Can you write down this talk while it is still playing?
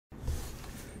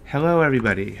Hello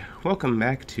everybody, welcome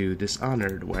back to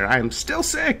Dishonored, where I am still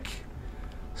sick!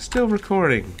 Still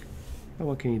recording. Well,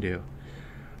 what can you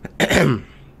do?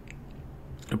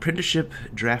 Apprenticeship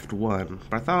Draft 1.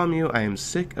 Bartholomew, I am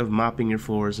sick of mopping your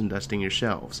floors and dusting your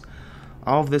shelves.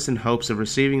 All of this in hopes of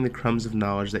receiving the crumbs of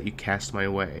knowledge that you cast my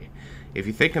way. If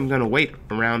you think I'm going to wait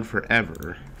around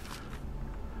forever...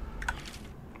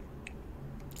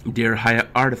 Dear High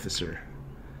Artificer,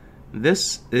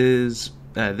 This is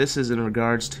in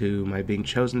regards to my being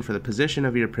chosen for the position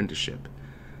of your apprenticeship.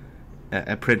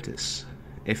 Apprentice.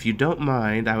 If you don't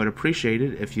mind, I would appreciate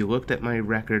it if you looked at my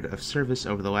record of service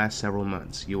over the last several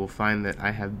months. You will find that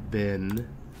I have been...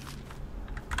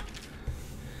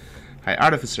 High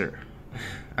Artificer.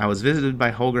 I was visited by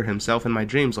Holger himself in my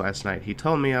dreams last night. He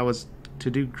told me I was to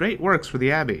do great works for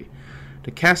the Abbey,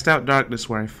 to cast out darkness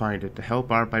where I find it, to help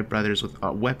out my brothers with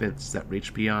weapons that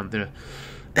reach beyond the...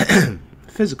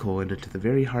 physical and into the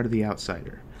very heart of the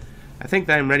outsider. I think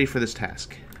that I'm ready for this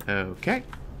task. Okay.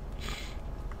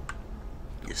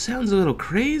 It sounds a little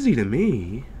crazy to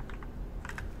me.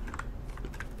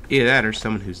 Either that or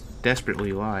someone who's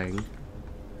desperately lying.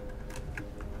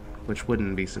 Which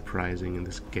wouldn't be surprising in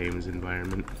this game's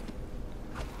environment.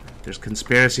 There's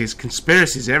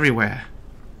conspiracies everywhere.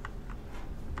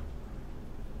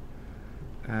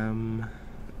 Let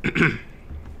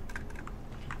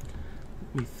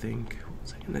me think. What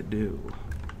was I gonna do?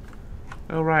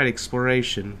 Alright,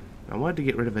 exploration. I wanted to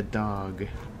get rid of a dog.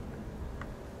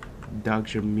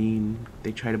 Dogs are mean.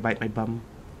 They try to bite my bum.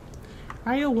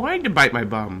 I don't want to bite my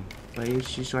bum. But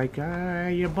it's just like,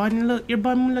 your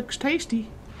bum looks tasty.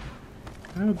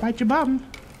 I'll bite your bum.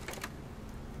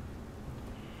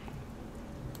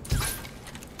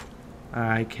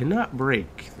 I cannot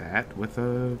break that with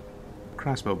a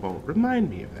crossbow bolt. Remind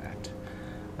me of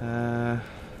that.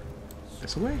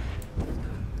 This way?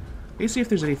 Let me see if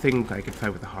there's anything I can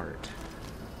find with a heart.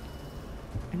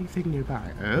 Anything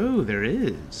nearby? Oh, there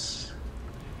is.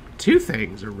 Two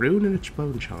things, a rune and a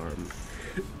bone charm.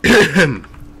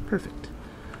 Perfect.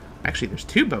 Actually, there's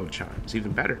two bone charms,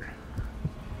 even better.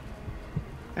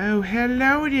 Oh,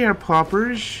 hello there,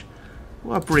 paupers.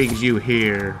 What brings you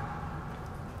here?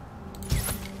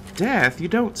 Death, you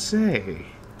don't say.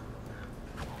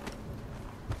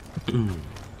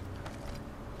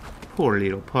 Poor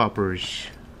little paupers.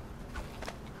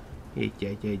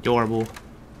 Yeah, adorable.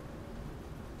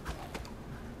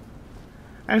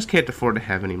 I just can't afford to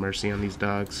have any mercy on these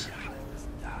dogs.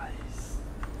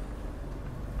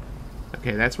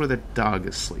 Okay, that's where the dog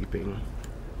is sleeping.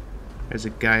 There's a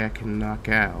guy I can knock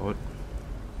out.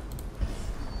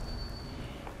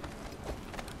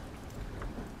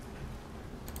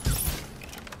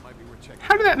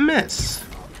 How did that miss?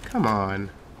 Come on.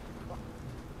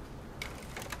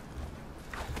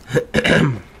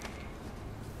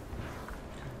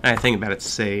 I think about it,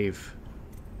 save.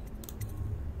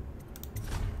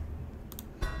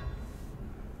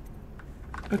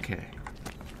 Okay.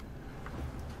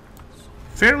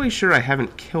 Fairly sure I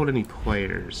haven't killed any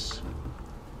players.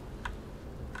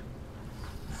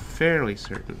 Fairly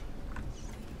certain.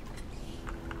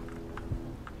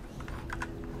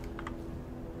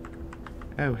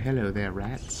 Oh, hello there,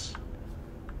 rats.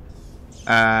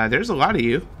 There's a lot of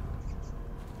you.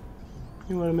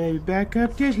 You want to maybe back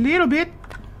up just a little bit?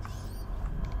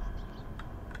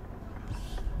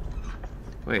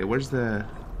 Wait, where's the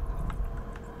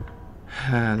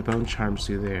bone charms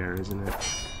through there, isn't it?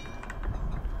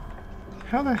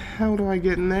 How the hell do I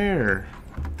get in there?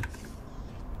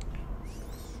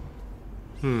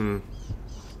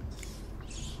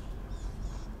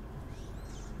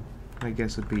 I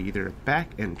guess it'd be either a back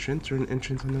entrance or an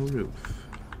entrance on the roof.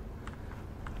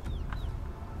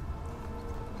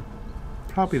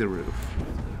 Probably the roof.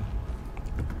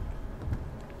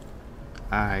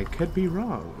 I could be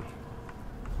wrong.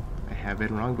 I have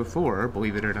been wrong before,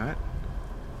 believe it or not.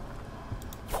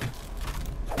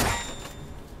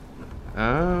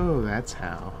 Oh, that's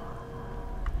how.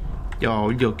 Oh,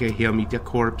 look at him, eat the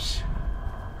corpse.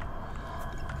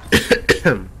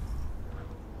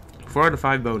 4 out of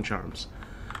 5 bone charms.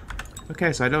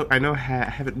 Okay, so I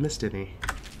haven't missed any.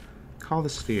 Call the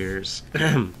spheres.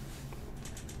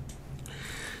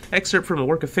 Excerpt from a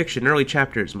work of fiction, early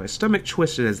chapters. My stomach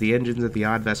twisted as the engines of the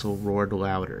odd vessel roared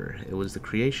louder. It was the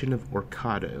creation of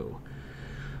Orcado,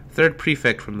 third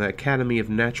prefect from the Academy of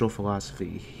Natural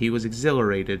Philosophy. He was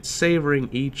exhilarated, savoring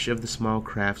each of the small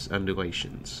craft's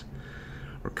undulations.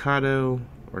 Orcado,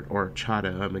 or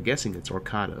Orchado, I'm guessing it's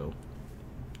Orcado,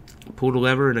 pulled a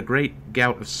lever and a great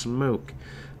gout of smoke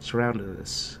surrounded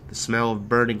us. The smell of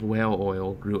burning whale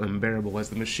oil grew unbearable as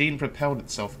the machine propelled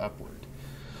itself upward.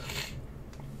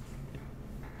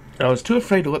 I was too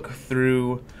afraid to look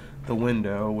through the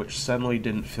window, which suddenly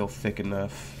didn't feel thick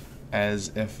enough,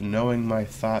 as if knowing my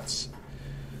thoughts,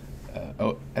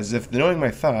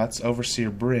 Overseer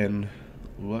Bryn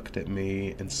looked at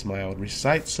me and smiled.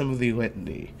 Recite some of the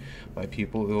litany, my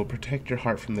people. It will protect your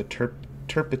heart from the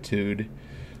turpitude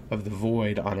of the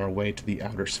void on our way to the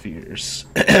outer spheres.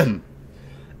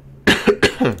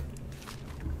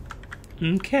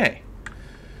 Okay.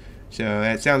 So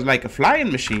that sounds like a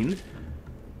flying machine.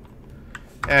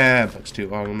 Book's too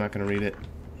long. I'm not going to read it.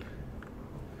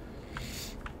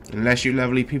 Unless you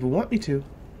lovely people want me to.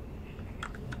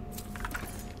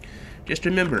 Just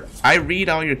remember, I read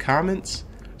all your comments,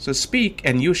 so speak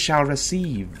and you shall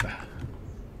receive.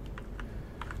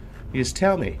 You just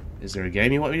tell me, is there a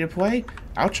game you want me to play?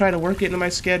 I'll try to work it into my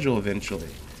schedule eventually.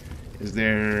 Is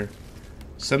there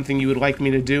something you would like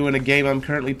me to do in a game I'm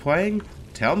currently playing?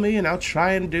 Tell me and I'll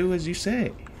try and do as you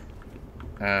say.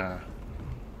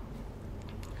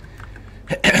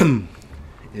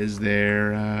 Is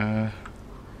there a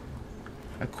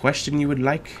question you would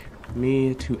like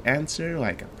me to answer,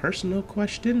 like a personal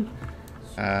question?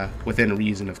 Within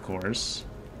reason, of course.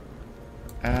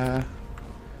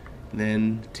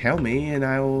 Then tell me and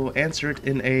I will answer it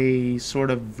in a sort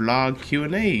of vlog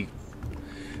Q&A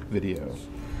video.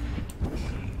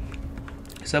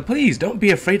 So please, don't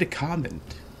be afraid to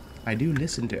comment. I do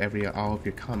listen to all of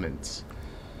your comments.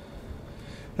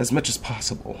 As much as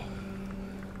possible.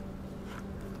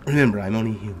 Remember, I'm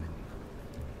only human.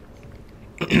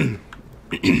 Oh,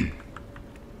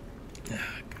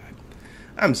 God.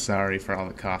 I'm sorry for all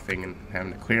the coughing and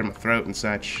having to clear my throat and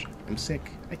such. I'm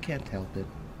sick. I can't help it.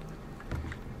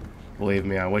 Believe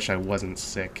me, I wish I wasn't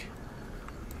sick.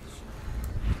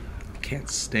 I can't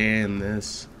stand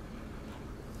this.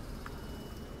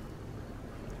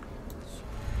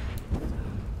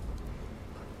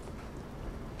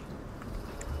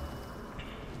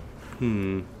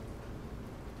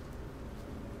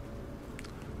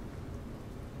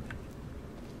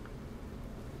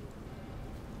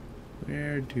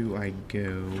 Where do I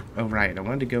go? Oh, right. I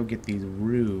wanted to go get these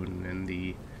rune and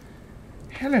the...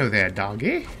 Hello there,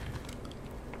 doggy.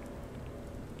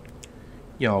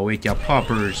 Yo, with your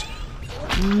poppers.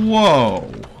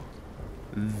 Whoa.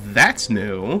 That's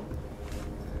new.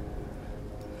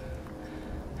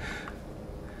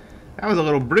 That was a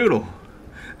little brutal.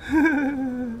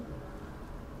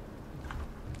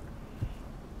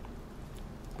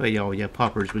 But yo, your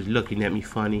poppers was looking at me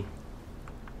funny.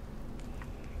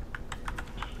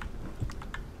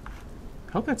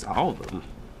 I hope that's all of them.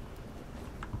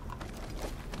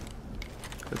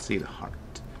 Let's see the heart.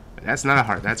 That's not a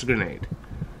heart, that's a grenade.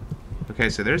 Okay,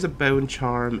 so there's a bone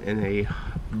charm and a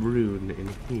rune in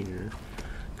here.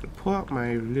 Gonna pull out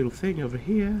my little thing over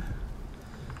here.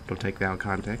 Don't take that out of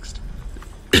context.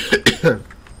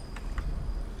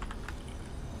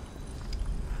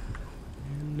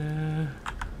 And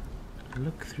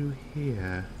look through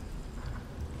here.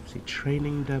 See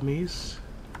training dummies.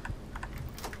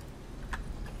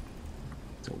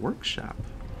 It's a workshop.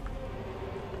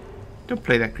 Don't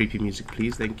play that creepy music,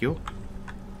 please. Thank you.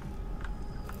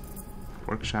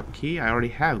 Workshop key. I already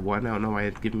had one. I don't know why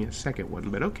it'd give me a second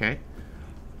one, but okay.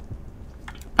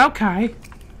 Okay.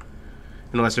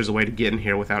 Unless there's a way to get in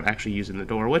here without actually using the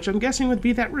door, which I'm guessing would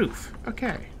be that roof.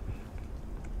 Okay.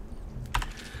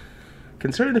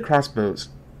 Concerning the crossbows.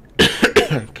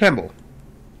 Campbell.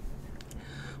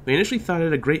 We initially thought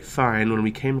it a great find when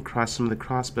we came across some of the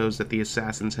crossbows that the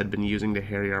assassins had been using to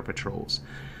harry our patrols.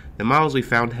 The models we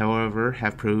found, however,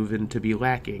 have proven to be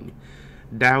lacking.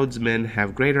 Dowd's men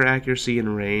have greater accuracy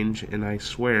and range, and I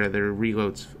swear there's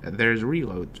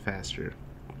reloads faster.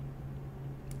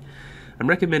 I'm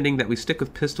recommending that we stick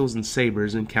with pistols and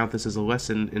sabers and count this as a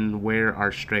lesson in where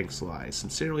our strengths lie.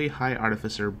 Sincerely, High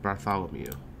Artificer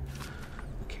Bartholomew.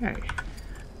 Okay.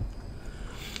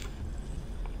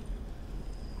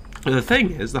 The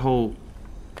thing is, the whole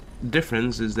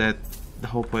difference is that the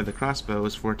whole point of the crossbow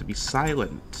is for it to be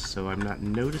silent, so I'm not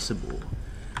noticeable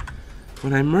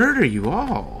when I murder you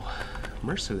all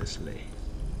mercilessly.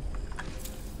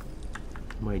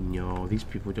 I know these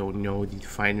people don't know the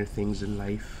finer things in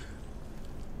life.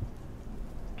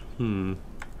 No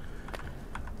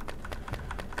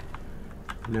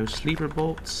sleeper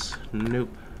bolts? Nope.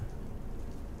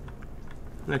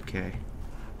 Okay.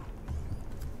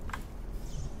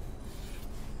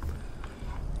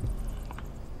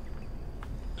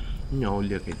 No,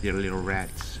 look at their little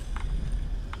rats.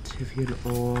 Tivian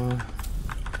ore.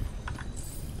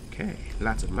 Okay,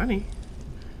 lots of money.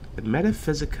 The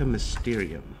Metaphysica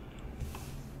Mysterium.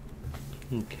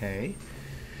 Okay.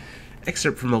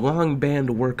 Excerpt from a long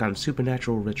banned work on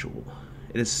supernatural ritual.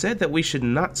 It is said that we should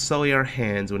not sully our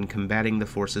hands when combating the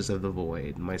forces of the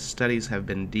void. My studies have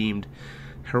been deemed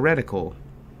heretical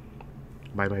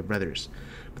by my brothers,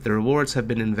 but the rewards have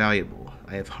been invaluable.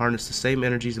 I have harnessed the same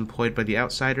energies employed by the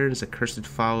outsiders, accursed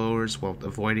followers, while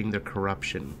avoiding their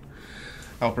corruption.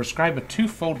 I'll prescribe a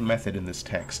twofold method in this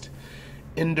text.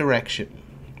 Indirection.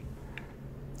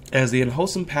 As the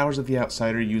unwholesome powers of the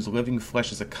outsider use living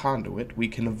flesh as a conduit, we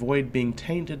can avoid being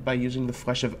tainted by using the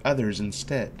flesh of others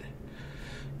instead.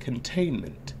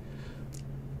 Containment.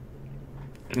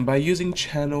 And by using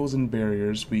channels and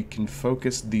barriers, we can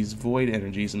focus these void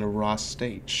energies in a raw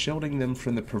state, shielding them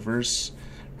from the perverse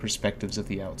perspectives of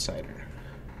the outsider.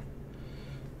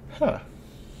 Huh.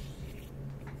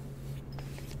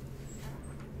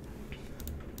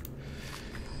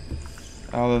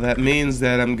 Although that means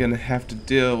that I'm gonna have to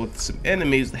deal with some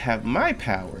enemies that have my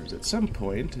powers at some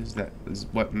point. Is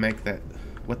what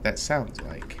that sounds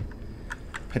like?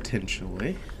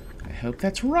 Potentially. I hope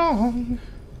that's wrong.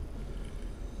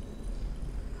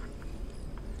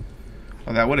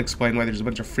 Well, that would explain why there's a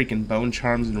bunch of freaking bone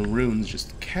charms and runes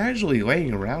just casually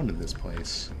laying around in this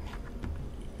place.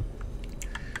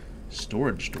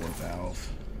 Storage door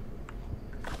valve.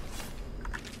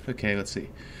 Okay, let's see.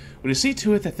 Would you see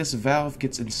to it that this valve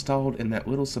gets installed in that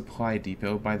little supply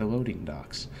depot by the loading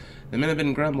docks? The men have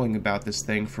been grumbling about this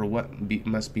thing for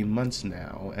must be months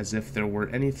now, as if there were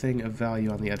anything of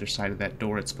value on the other side of that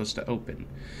door it's supposed to open.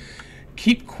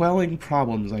 Keep quelling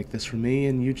problems like this for me,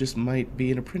 and you just might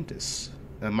be an apprentice.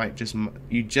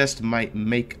 You just might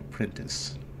make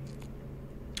apprentice.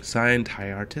 Signed,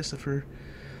 High Artificer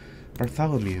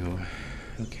Bartholomew.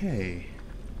 Okay.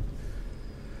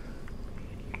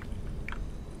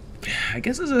 I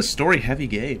guess it's a story-heavy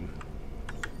game.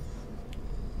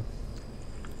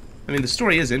 I mean, the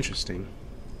story is interesting.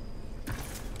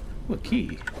 Ooh, a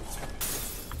key.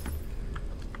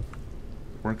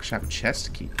 Workshop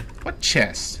chest key. What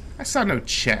chest? I saw no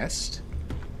chest.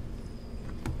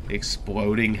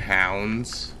 Exploding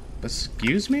hounds.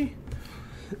 Excuse me?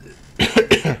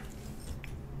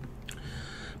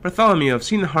 Bartholomew, I've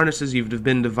seen the harnesses you've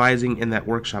been devising in that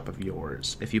workshop of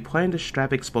yours. If you plan to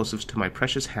strap explosives to my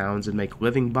precious hounds and make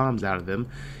living bombs out of them,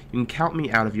 you can count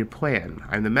me out of your plan.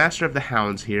 I'm the master of the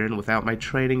hounds here, and without my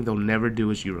training, they'll never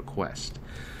do as you request.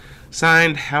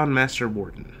 Signed, Houndmaster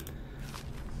Warden.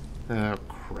 Oh,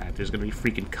 crap. There's gonna be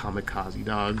freaking kamikaze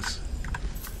dogs.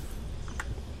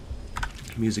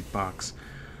 Music box.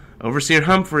 Overseer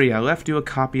Humphrey, I left you a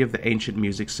copy of the ancient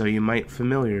music so you might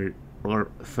familiarize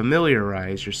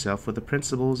yourself with the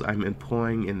principles I'm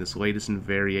employing in this latest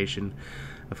variation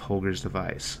of Holger's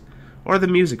device, or the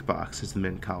music box, as the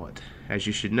men call it. As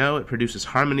you should know, it produces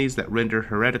harmonies that render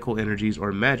heretical energies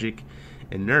or magic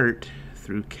inert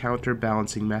through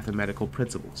counterbalancing mathematical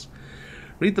principles.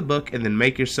 Read the book and then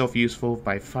make yourself useful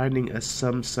by finding us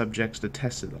some subjects to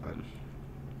test it on.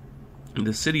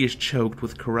 The city is choked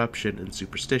with corruption and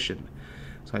superstition,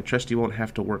 so I trust you won't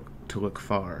have to look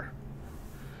far.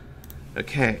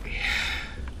 Okay,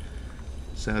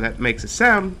 so that makes it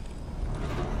sound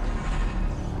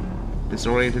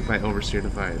disoriented by overseer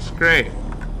device. Great.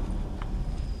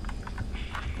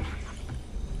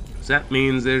 So that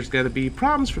means there's gonna be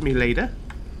problems for me later.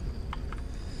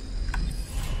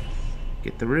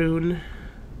 Get the rune.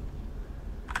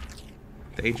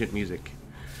 The ancient music.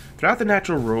 Throughout the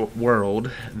natural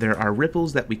world, there are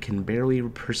ripples that we can barely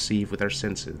perceive with our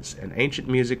senses, and ancient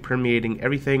music permeating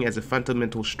everything as a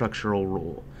fundamental structural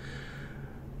rule.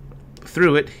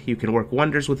 Through it, you can work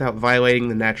wonders without violating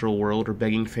the natural world or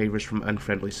begging favors from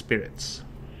unfriendly spirits.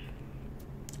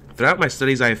 Throughout my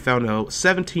studies, I have found a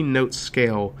 17-note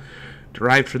scale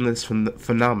derived from this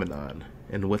phenomenon,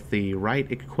 and with the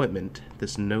right equipment,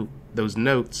 those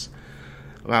notes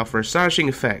allow for astonishing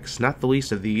effects. Not the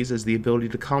least of these is the ability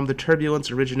to calm the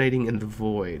turbulence originating in the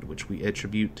void, which we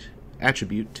attribute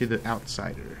to the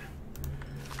outsider.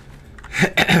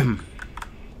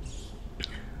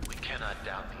 We cannot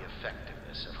doubt the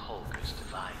effectiveness of Holger's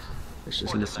device. Let's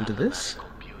just listen to this. Or the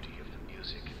mathematical beauty of the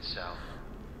music itself.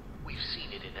 We've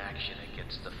seen it in action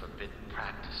against the forbidden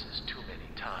practices too many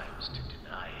times to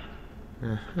deny it.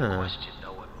 The question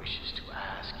no one wishes to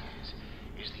ask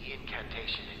is the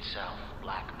incantation itself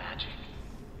black magic?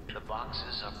 The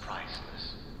boxes are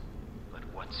priceless, but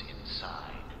what's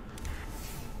inside?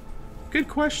 Good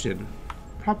question.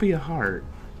 Probably a heart.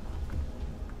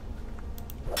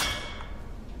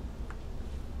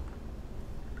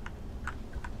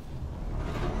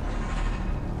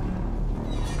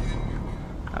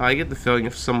 I get the feeling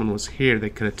if someone was here, they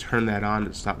could have turned that on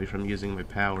to stop me from using my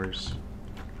powers.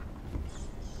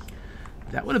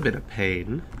 That would have been a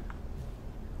pain.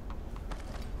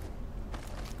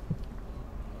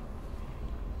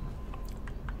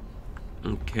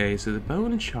 Okay, so the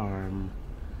bone charm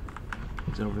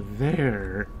is over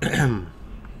there. The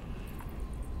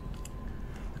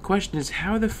question is,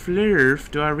 how the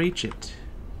flurf do I reach it?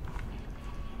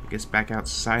 I guess back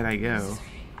outside I go.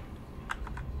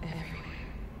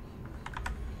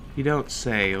 You don't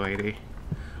say, lady.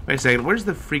 Wait a second, where's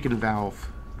the freaking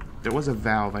valve? There was a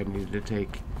valve I needed to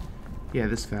take. Yeah,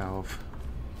 this valve.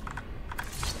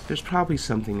 There's probably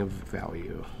something of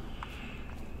value.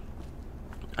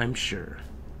 I'm sure.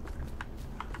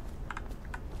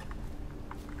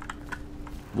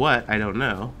 What? I don't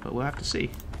know, but we'll have to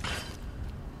see.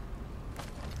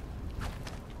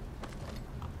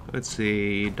 Let's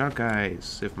see. Dark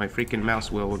eyes. If my freaking mouse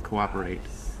wheel would cooperate.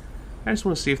 I just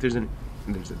want to see if there's an...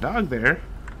 There's a dog there.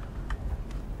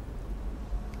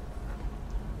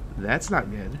 That's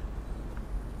not good.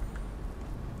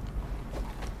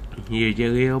 Here's your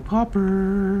little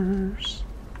poppers.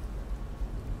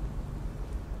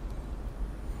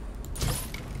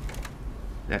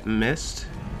 That missed.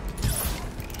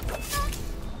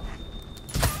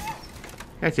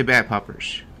 That's a bad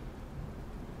poppers.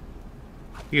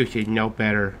 You should know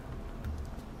better.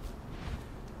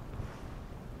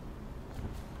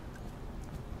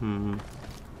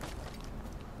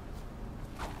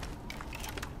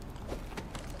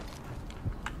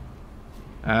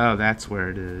 Oh, that's where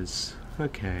it is.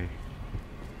 Okay.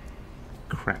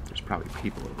 Crap, there's probably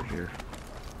people over here.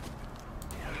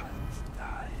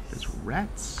 There's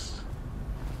rats.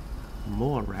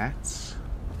 More rats.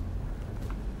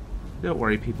 Don't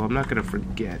worry, people, I'm not gonna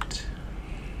forget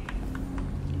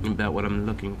about what I'm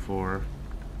looking for.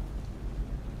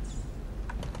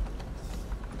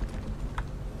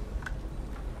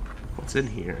 What's in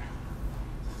here?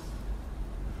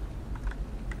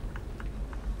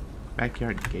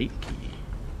 Backyard gate key.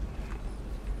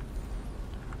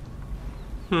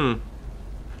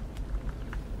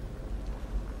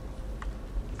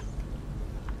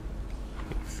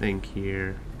 Think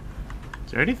here.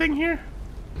 Is there anything here?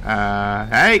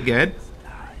 That ain't good.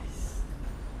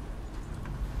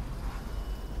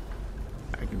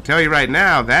 I can tell you right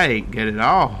now, that ain't good at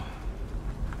all.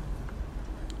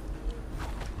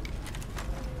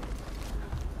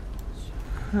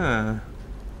 Huh.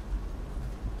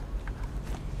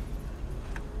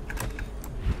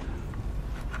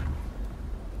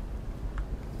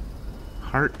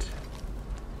 Heart.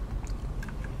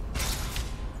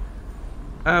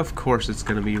 Of course it's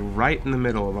gonna be right in the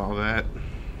middle of all that.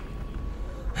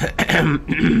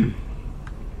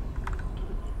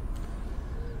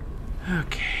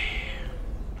 Okay.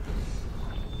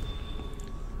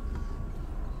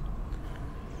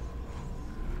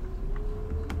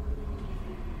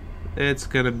 It's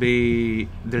gonna be...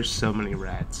 There's so many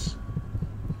rats.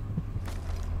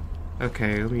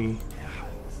 Okay, let me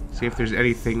see if there's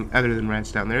anything other than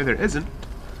rats down there. There isn't.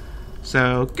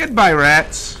 So, goodbye,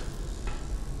 rats.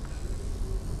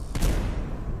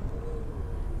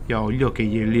 Yo, look at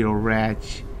you little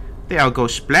rats. They all go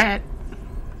splat.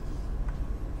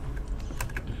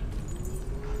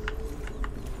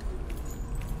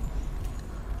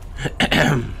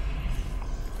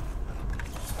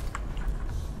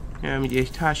 Let me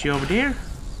just toss you over there.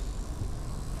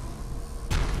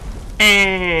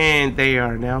 And they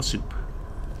are now soup.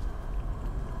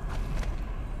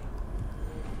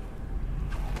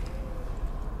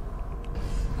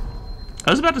 I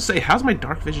was about to say, how's my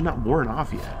dark vision not worn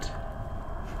off yet?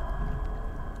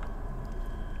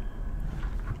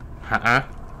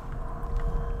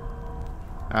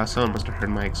 Oh, someone must have heard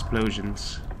my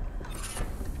explosions.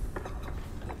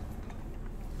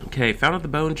 Okay, found all the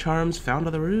bone charms, found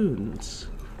all the runes.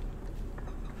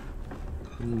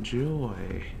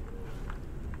 Enjoy.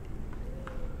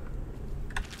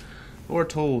 More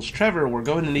tools. Trevor, we're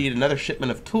going to need another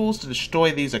shipment of tools to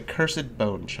destroy these accursed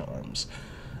bone charms.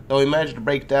 Though we managed to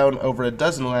break down over a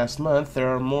dozen last month, there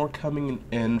are more coming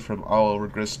in from all over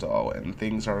Gristol, and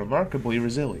things are remarkably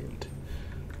resilient.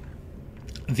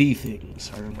 The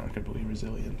things are remarkably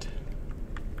resilient.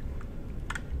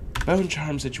 Bone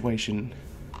charm situation.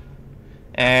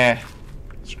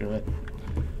 Screw it.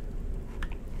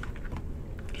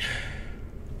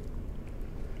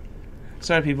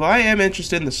 Sorry, people, I am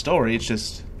interested in the story, it's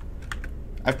just...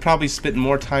 I've probably spent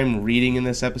more time reading in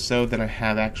this episode than I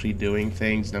have actually doing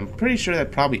things, and I'm pretty sure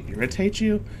that probably irritates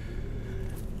you.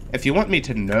 If you want me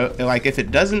to know, like, if it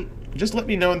doesn't, just let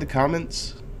me know in the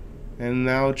comments, and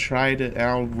I'll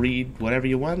I'll read whatever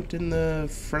you want in the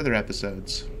further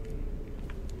episodes.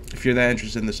 If you're that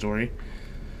interested in the story.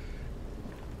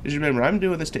 Just remember, I'm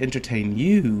doing this to entertain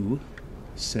you,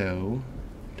 so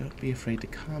don't be afraid to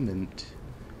comment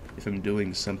if I'm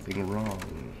doing something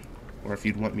wrong. or if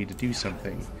you'd want me to do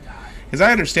something. Because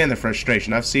I understand the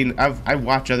frustration. I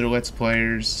watch other Let's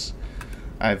Players.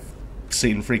 I've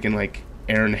seen freaking, like,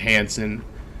 Aaron Hansen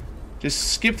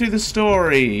just skip through the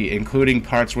story, including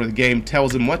parts where the game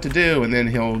tells him what to do, and then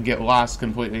he'll get lost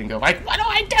completely and go like, "What do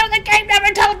I do? The game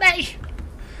never told me!"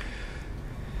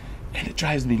 And it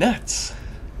drives me nuts.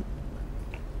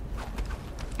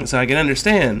 So I can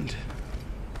understand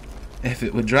if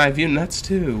it would drive you nuts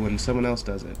too when someone else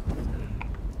does it.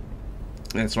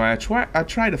 That's why I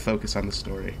try to focus on the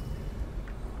story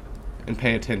and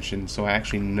pay attention so I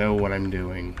actually know what I'm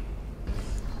doing,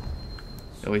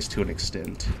 at least to an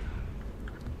extent.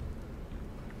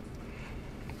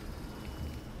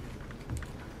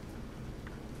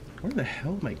 Where the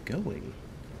hell am I going?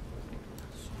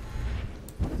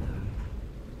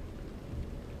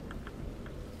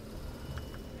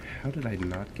 How did I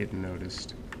not get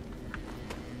noticed?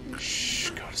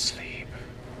 Shh, go to sleep.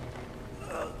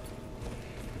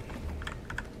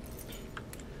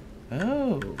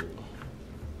 Oh.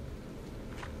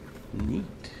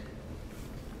 Neat.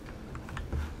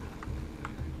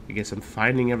 I guess I'm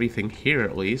finding everything here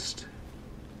at least.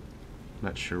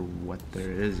 Not sure what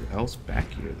there is else back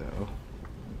here, though.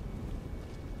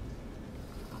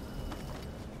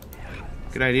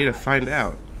 Good idea to find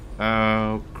out.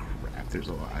 Oh, crap, there's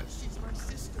a lot. She's my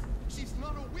sister. She's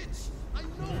not a witch. I know.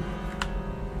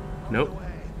 Nope. No way.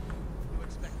 You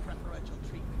expect preferential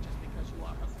treatment just because you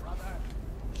are her brother?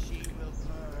 She will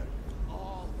burn.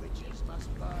 All witches must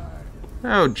burn.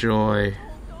 Oh, joy.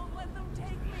 Don't let them take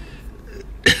me.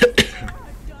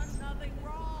 I've done nothing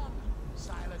wrong.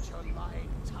 Silence your lying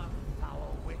tongue,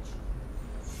 foul witch.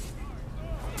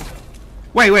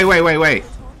 Wait.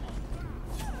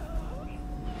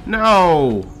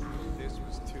 No. This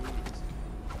was too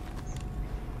easy.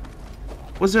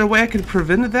 Was there a way I could have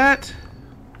prevented that?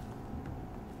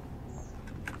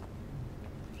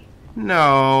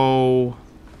 No.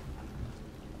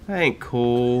 That ain't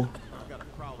cool. I've got a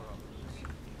crawler up.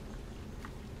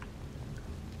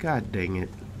 God dang it.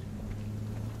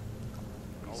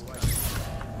 All right.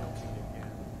 Guilty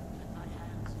again. My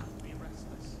hands must be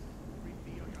restless.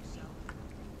 Reveal yourself.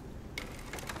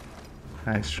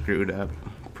 I screwed up.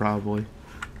 Probably.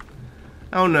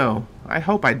 Oh no. I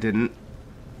hope I didn't.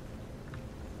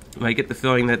 I get the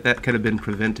feeling that that could have been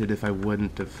prevented if I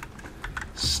wouldn't have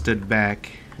stood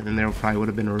back. And then there probably would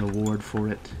have been a reward for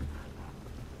it.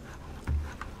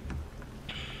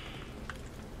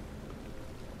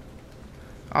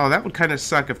 Oh, that would kind of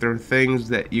suck if there were things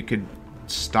that you could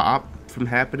stop from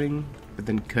happening, but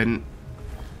then couldn't.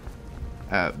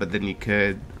 But then you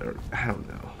could, or I don't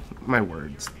know. My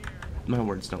words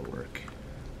don't work.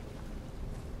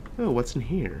 Oh, what's in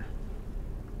here?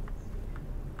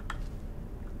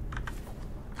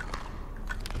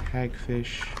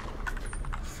 Hagfish.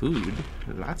 Food.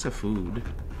 Lots of food.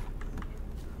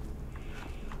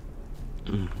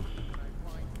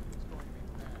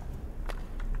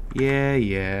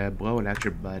 Yeah, blow it out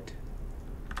your butt.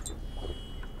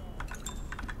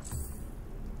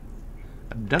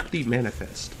 Abductee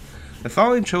Manifest. The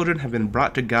following children have been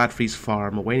brought to Godfrey's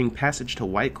farm, awaiting passage to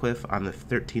Whitecliff on the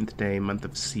 13th day, month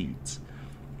of Seeds.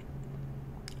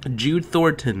 Jude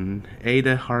Thornton,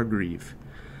 Ada Hargreave,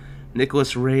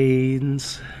 Nicholas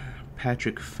Rains,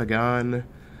 Patrick Fagan,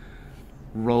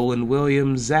 Roland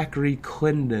Williams, Zachary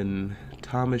Clendon,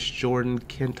 Thomas Jordan,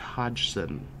 Kent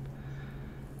Hodgson.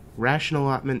 Ration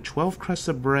allotment: 12 crusts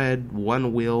of bread,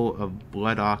 1 wheel of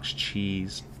blood ox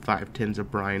cheese, 5 tins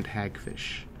of brined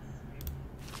hagfish.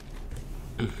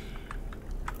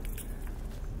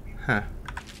 Huh.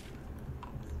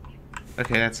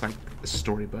 Okay, that's like a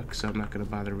storybook, so I'm not going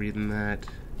to bother reading that.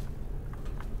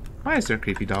 Why is there a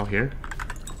creepy doll here?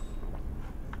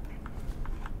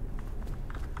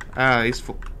 I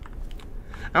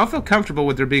don't feel comfortable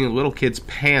with there being a little kid's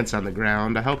pants on the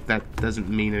ground. I hope that doesn't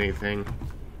mean anything.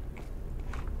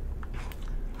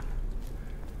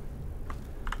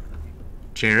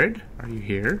 Jared, are you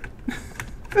here?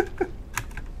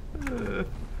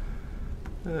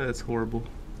 That's horrible.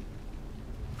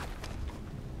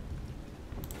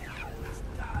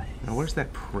 Now, where's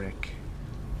that prick?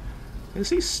 Is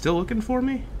he still looking for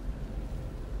me?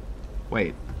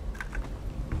 Wait.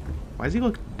 Why does he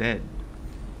look dead?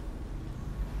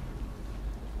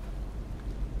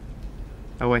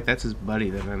 Oh wait, that's his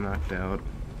buddy that I knocked out.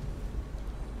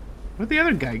 Where'd the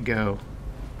other guy go?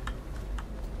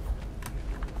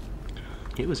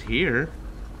 He was here.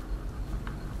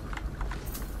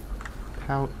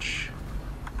 Pouch.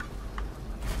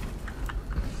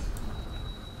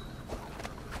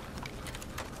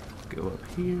 Go up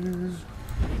here.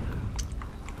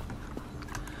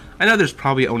 I know there's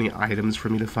probably only items for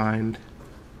me to find.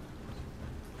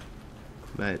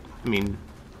 But, I mean,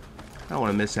 I don't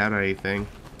want to miss out on anything.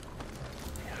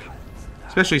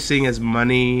 Especially seeing as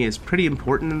money is pretty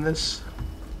important in this.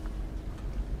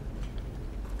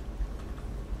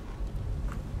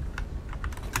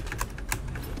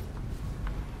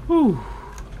 Whew.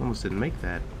 Almost didn't make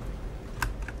that.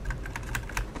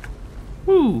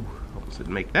 Whew. Almost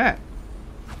didn't make that.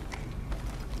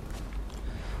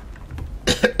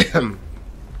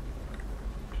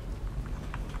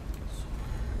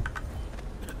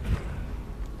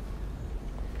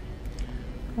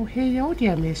 Oh, hello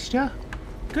there, mister.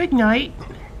 Good night.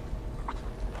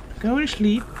 Go to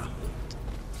sleep.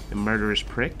 The murderous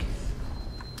prick.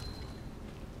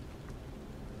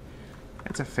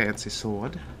 That's a fancy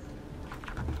sword.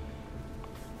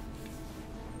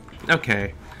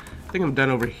 Okay. I think I'm done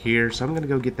over here, so I'm gonna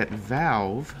go get that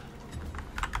valve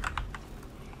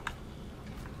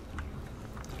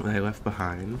that I left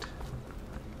behind.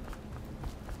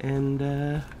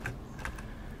 And,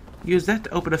 use that to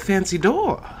open a fancy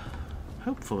door.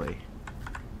 Hopefully.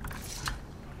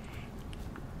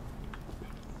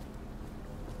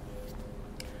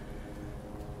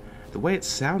 The way it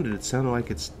sounded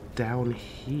like it's down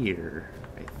here,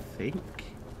 I think.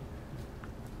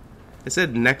 It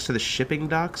said next to the shipping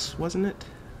docks, wasn't it?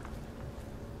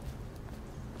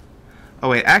 Oh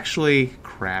wait, actually,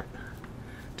 crap.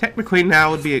 Technically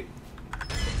now would be a...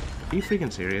 Are you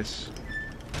freaking serious?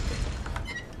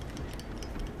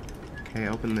 Okay,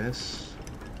 open this.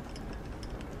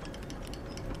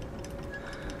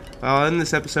 Well, I'll end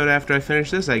this episode after I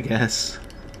finish this, I guess.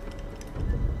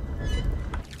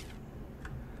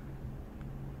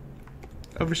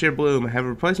 Overseer Bloom, I have a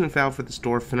replacement valve for this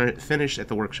door finished at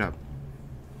the workshop.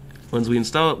 Once we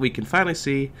install it, we can finally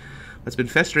see what's been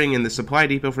festering in the supply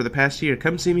depot for the past year.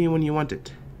 Come see me when you want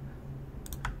it.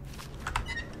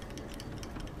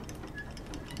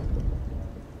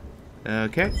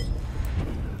 Okay.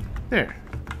 There.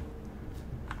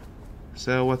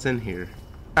 So what's in here?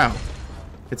 Oh,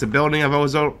 it's a building I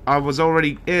was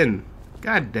already in.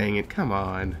 God dang it! Come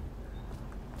on.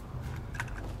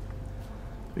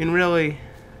 I mean, really.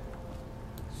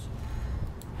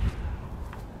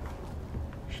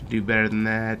 Should do better than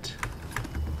that.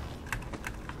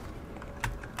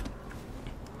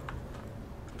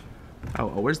 Oh,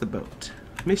 where's the boat?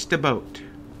 Missed the boat.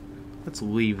 Let's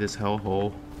leave this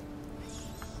hellhole.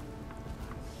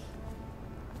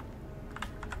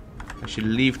 I should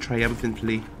leave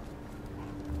triumphantly.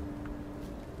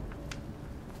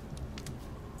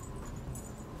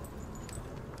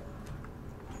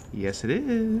 Yes, it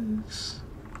is.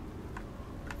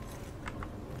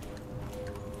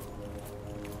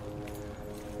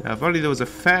 Now, if only there was a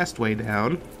fast way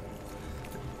down.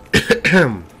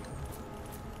 I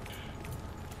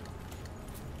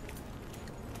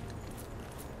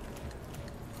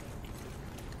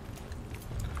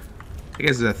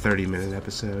guess it's a 30-minute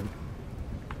episode.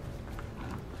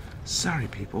 Sorry,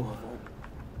 people.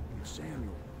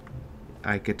 Samuel.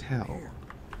 I could tell.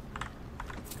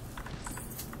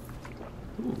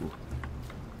 Ooh.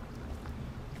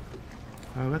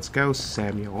 Let's go,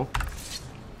 Samuel.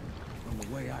 From the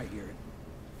way I hear it,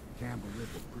 Campbell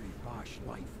lived a pretty posh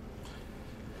life.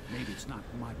 Maybe it's not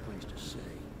my place to say,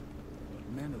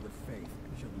 but men of the faith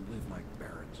shouldn't live like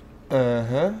barons.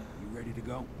 Uh-huh. You ready to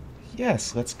go?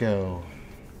 Yes, let's go.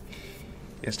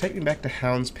 Yes, take me back to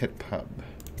Hound's Pit Pub.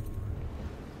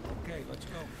 Okay, let's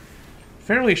go.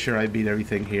 Fairly sure I beat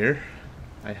everything here.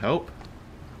 I hope.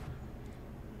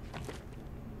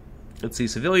 Let's see,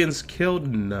 civilians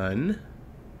killed none.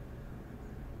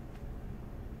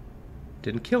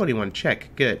 Didn't kill anyone, check,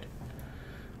 good.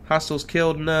 Hostiles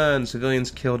killed none, civilians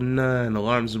killed none,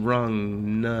 alarms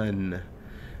rung none.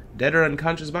 Dead or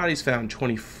unconscious bodies found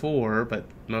 24, but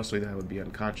mostly that would be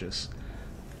unconscious.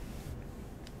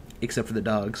 Except for the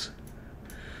dogs.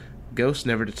 Ghosts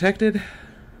never detected.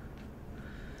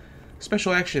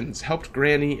 Special actions, helped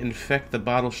Granny infect the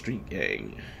Bottle Street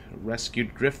gang.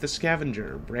 Rescued Griff the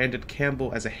Scavenger. Branded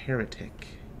Campbell as a heretic.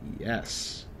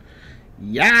 Yes.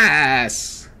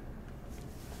 Yes!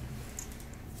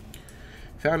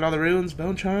 Found all the ruins,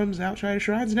 bone charms, outsider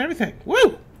shrines, and everything.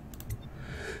 Woo!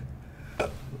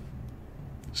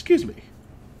 Excuse me.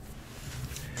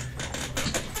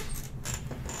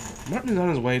 Martin is on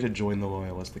his way to join the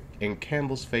Loyalists, and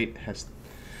Campbell's fate has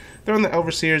thrown the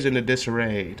Overseers into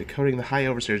disarray. Decoding the High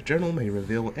Overseer's journal may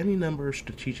reveal any number of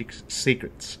strategic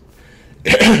secrets.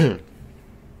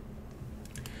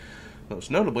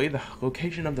 Most notably, the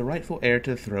location of the rightful heir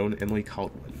to the throne, Emily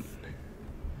Caldwin.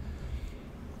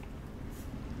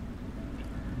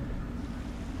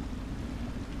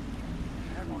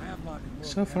 Admiral, have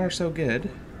So far, so good.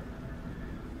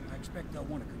 I expect they'll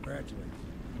want to congratulate you.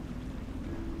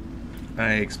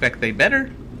 I expect they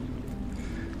better,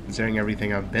 considering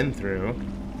everything I've been through.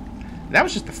 That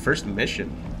was just the first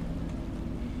mission.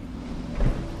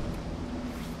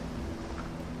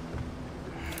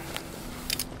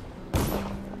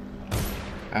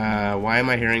 Why am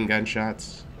I hearing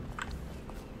gunshots?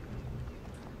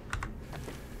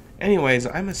 Anyways,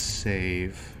 I must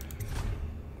save.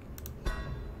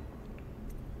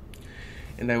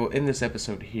 And I will end this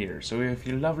episode here. So if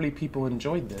you lovely people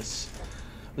enjoyed this,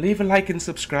 leave a like and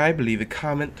subscribe, leave a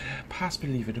comment, possibly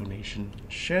leave a donation,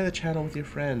 share the channel with your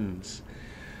friends,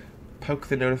 poke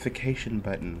the notification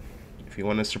button. If you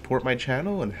want to support my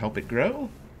channel and help it grow,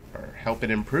 or help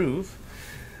it improve,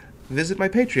 visit my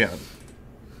Patreon.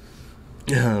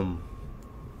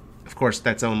 Of course,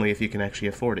 that's only if you can actually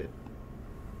afford it.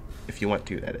 If you want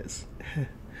to, that is.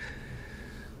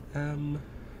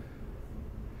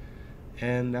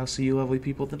 And I'll see you lovely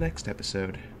people at the next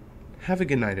episode. Have a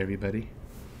good night, everybody.